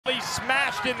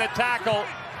smashed in the tackle.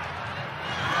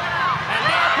 And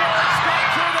now Berry straight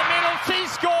through the middle. She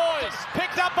scores.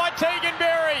 Picked up by Teagan.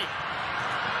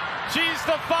 She's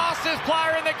the fastest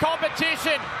player in the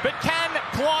competition, but can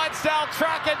Clydesdale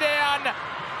track her down?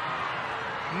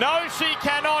 No, she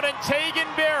cannot, and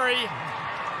Teagan,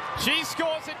 she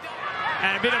scores it.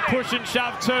 And a bit of push and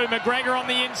shove too. McGregor on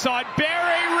the inside.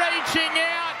 Berry reaching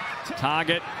out.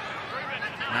 Target.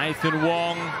 Nathan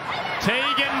Wong.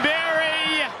 Teagan,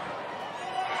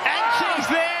 and she's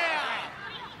there.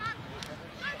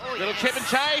 Little chip and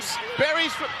chase.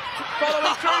 Berry's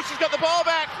following through. She's got the ball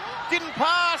back. Didn't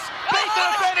pass. Beat the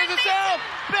defenders herself.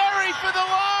 Berry for the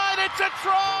line. It's a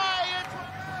try.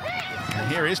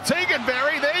 Here is Teagan.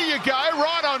 There you go.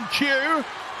 Right on cue.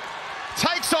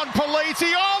 Takes on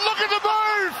Politi. Oh, look at the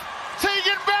move.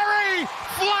 Teagan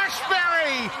Flash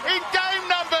Berry in game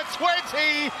number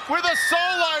 20 with a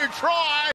solo try.